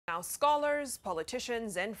Now, scholars,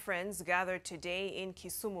 politicians, and friends gathered today in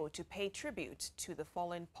Kisumu to pay tribute to the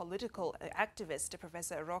fallen political activist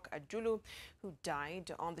Professor Rok Ajulu, who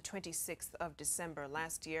died on the 26th of December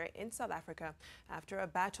last year in South Africa after a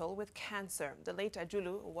battle with cancer. The late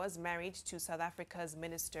Ajulu was married to South Africa's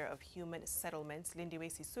Minister of Human Settlements,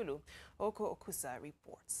 Lindiwe Sisulu Ouko Okusah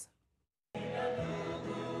reports.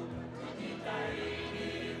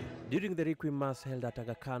 During the Requiem Mass held at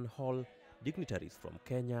Aga Khan Hall, dignitaries from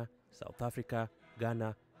Kenya, South Africa,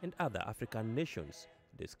 Ghana, and other African nations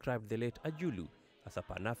described the late Ajulu as a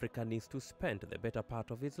Pan-Africanist who spent the better part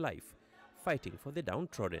of his life fighting for the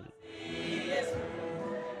downtrodden.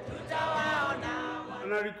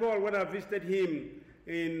 And I recall when I visited him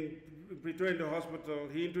in Pretoria Hospital,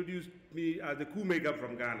 he introduced me as the coup maker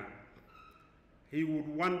from Ghana. He would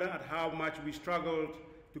wonder at how much we struggled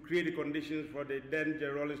to create the conditions for the then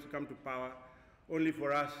generalists to come to power, only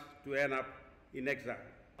for us to end up in exile.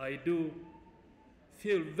 I do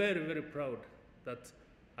feel very, very proud that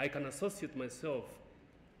I can associate myself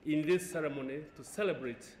in this ceremony to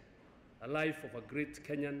celebrate a life of a great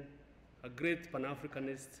Kenyan, a great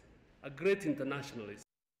Pan-Africanist, a great internationalist,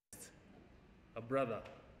 a brother.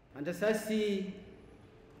 And as I see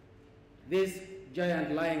this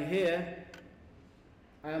giant lying here,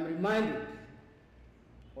 I am reminded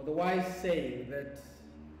of the wise saying that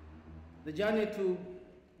the journey to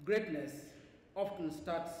greatness often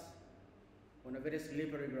starts on a very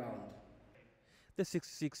slippery ground. The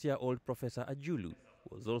 66-year-old Professor Ajulu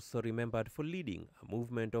was also remembered for leading a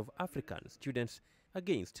movement of African students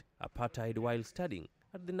against apartheid while studying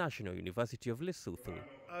at the National University of Lesotho.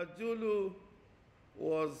 Ajulu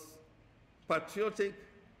was patriotic.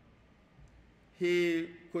 He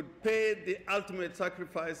could pay the ultimate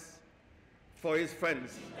sacrifice for his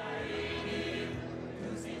friends.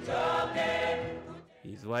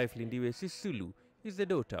 His wife Lindiwe Sisulu is the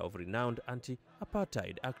daughter of renowned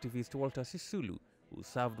anti-apartheid activist Walter Sisulu, who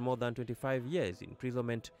served more than 25 years in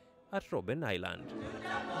imprisonment at Robben Island.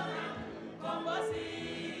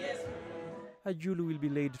 Ajulu will be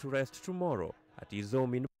laid to rest tomorrow at his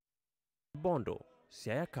home in Bondo,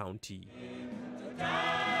 Siaya County.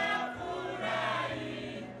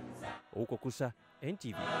 Ouko Okusah,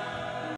 NTV.